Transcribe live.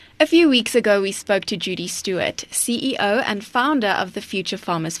A few weeks ago, we spoke to Judy Stewart, CEO and founder of the Future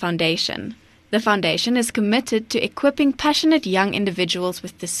Farmers Foundation. The foundation is committed to equipping passionate young individuals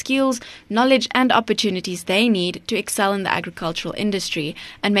with the skills, knowledge, and opportunities they need to excel in the agricultural industry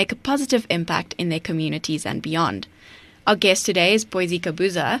and make a positive impact in their communities and beyond. Our guest today is Boyzie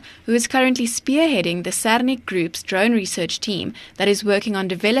Gabuza, who is currently spearheading the Ziphezinhle Group's drone research team that is working on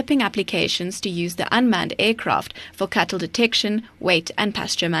developing applications to use the unmanned aircraft for cattle detection, weight, and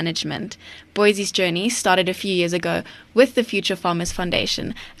pasture management. Boyzie's journey started a few years ago with the Future Farmers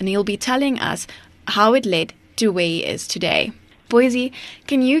Foundation, and he'll be telling us how it led to where he is today. Boyzie,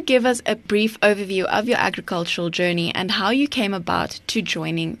 can you give us a brief overview of your agricultural journey and how you came about to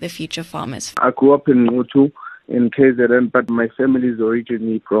joining the Future Farmers? I grew up in Mutu, in KZN, but my family is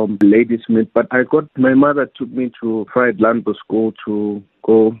originally from Ladysmith. But my mother took me to Fried Landbouw School to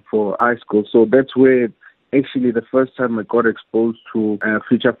go for high school. So that's where actually the first time I got exposed to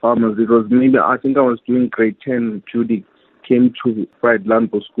Future Farmers. It was I think I was doing grade 10. Judy came to Fried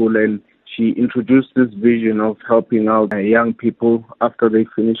Landbouw School and she introduced this vision of helping out young people after they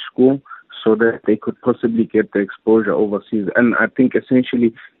finish school, so that they could possibly get the exposure overseas. And I think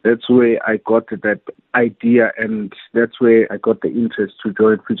essentially that's where I got that idea, and that's where I got the interest to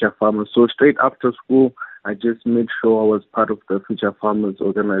join Future Farmers. So straight after school, I just made sure I was part of the Future Farmers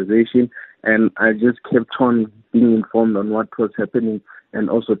organization, and I just kept on being informed on what was happening and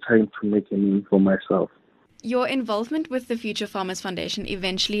also trying to make a name for myself. Your involvement with the Future Farmers Foundation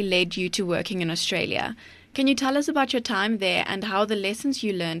eventually led you to working in Australia. Can you tell us about your time there and how the lessons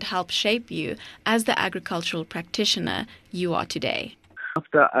you learned helped shape you as the agricultural practitioner you are today?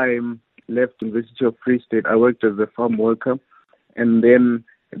 After I left the University of Free State, I worked as a farm worker. And then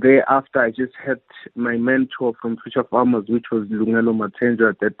thereafter, I just had my mentor from Future Farmers, which was Lungelo Matenjo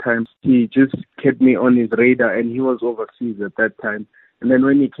at that time. He just kept me on his radar, and he was overseas at that time. And then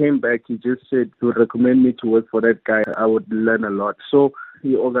when he came back, he just said he would recommend me to work for that guy. I would learn a lot. So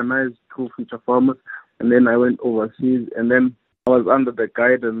he organized two Future Farmers. And then I went overseas, and then I was under the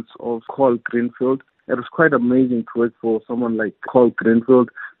guidance of Carl Greenfield. It was quite amazing to work for someone like Carl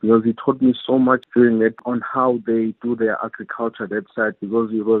Greenfield because he taught me so much during it on how they do their agriculture that side, because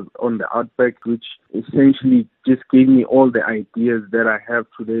he was on the outback, which essentially just gave me all the ideas that I have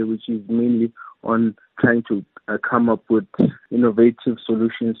today, which is mainly on trying to come up with innovative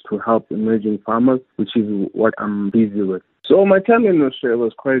solutions to help emerging farmers, which is what I'm busy with. So my time in Australia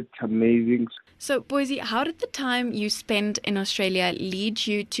was quite amazing. So, Boyzie, how did the time you spent in Australia lead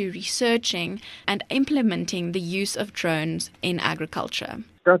you to researching and implementing the use of drones in agriculture?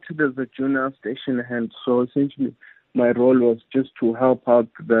 I started as a junior station hand, so essentially my role was just to help out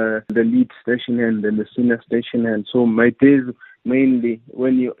the lead station hand and the senior station hand. So my days mainly,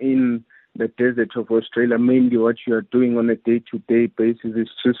 when you're in the desert of Australia, mainly what you are doing on a day-to-day basis is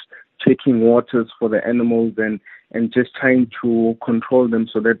just checking waters for the animals and just trying to control them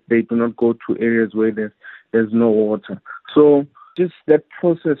so that they do not go to areas where there's no water. So just that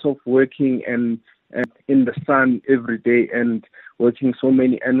process of working and in the sun every day and watching so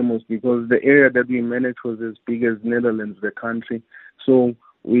many animals, because the area that we managed was as big as Netherlands, the country. So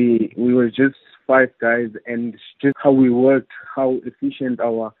we were just 5 guys, and just how we worked, how efficient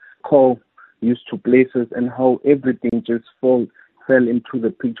our call used to place us, and how everything just fell into the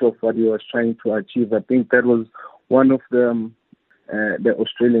picture of what we was trying to achieve. I think that was one of the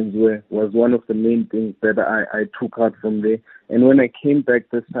Australians was one of the main things that I took out from there. And when I came back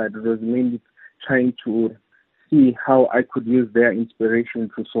this side, it was mainly trying to see how I could use their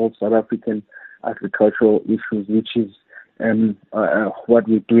inspiration to solve South African agricultural issues, which is what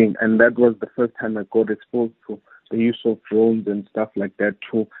we're doing. And that was the first time I got exposed to the use of drones and stuff like that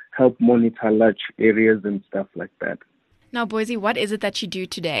to help monitor large areas and stuff like that. Now, Boyzie, what is it that you do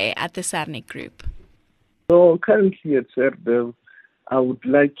today at the Ziphezinhle Group? So currently at Ziphezinhle, I would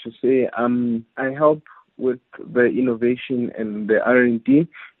like to say I help with the innovation and the R&D,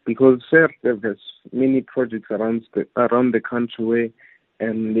 because Ziphezinhle has many projects around the country where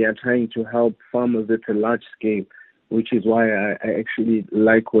they are trying to help farmers at a large scale, which is why I actually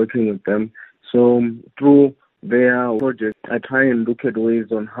like working with them. So through their project, I try and look at ways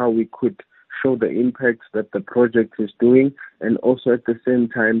on how we could show the impacts that the project is doing, and also at the same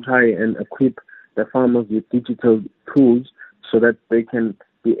time try and equip the farmers with digital tools so that they can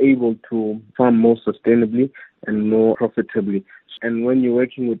be able to farm more sustainably and more profitably. And when you're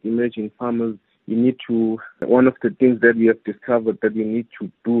working with emerging farmers, one of the things that we have discovered that we need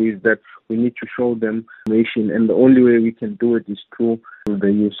to do is that we need to show them information, and the only way we can do it is through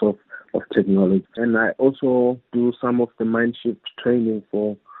the use of technology. And I also do some of the mind shift training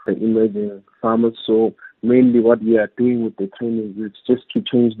for the emerging farmers. So mainly what we are doing with the trainings is just to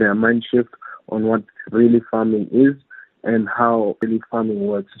change their mind shift on what really farming is and how really farming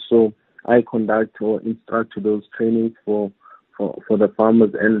works. So I conduct or instruct those trainings for the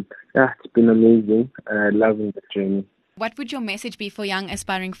farmers, and yeah, it's been amazing. Loving the training. What would your message be for young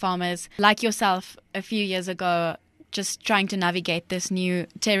aspiring farmers like yourself a few years ago, just trying to navigate this new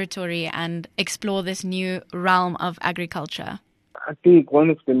territory and explore this new realm of agriculture? I think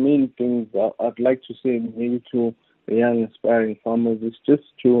one of the main things I'd like to say maybe to the young aspiring farmers is just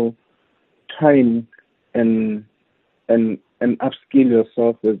to try and upskill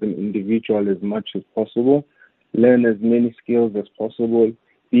yourself as an individual as much as possible. Learn as many skills as possible.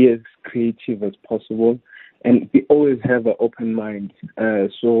 Be as creative as possible. And we always have an open mind.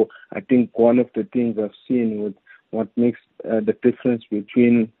 So I think one of the things I've seen with what makes the difference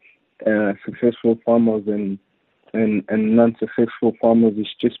between successful farmers and non-successful farmers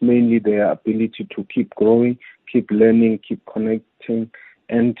is just mainly their ability to keep growing, keep learning, keep connecting,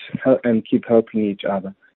 and keep helping each other.